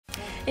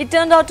It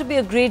turned out to be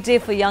a great day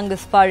for young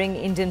aspiring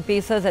Indian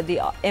pacers at the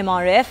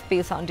MRF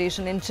Pace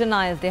Foundation in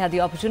Chennai as they had the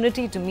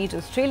opportunity to meet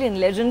Australian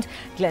legend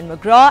Glenn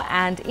McGrath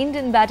and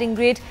Indian batting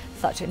great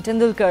Sachin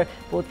Tendulkar.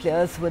 Both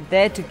players were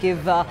there to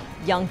give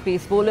young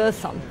pace bowlers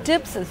some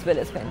tips as well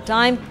as spend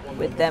time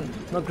with them.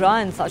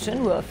 McGrath and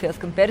Sachin were fierce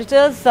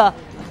competitors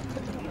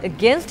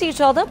against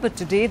each other, but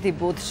today they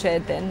both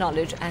shared their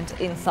knowledge and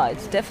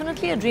insights.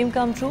 Definitely a dream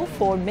come true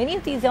for many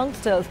of these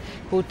youngsters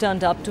who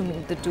turned up to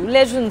meet the two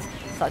legends.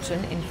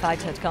 Sachin, in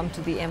fact, had come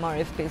to the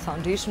MRF Pace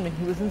Foundation when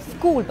he was in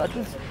school, but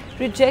was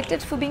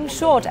rejected for being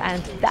short,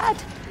 and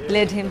that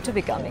led him to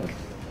becoming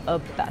a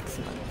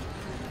batsman.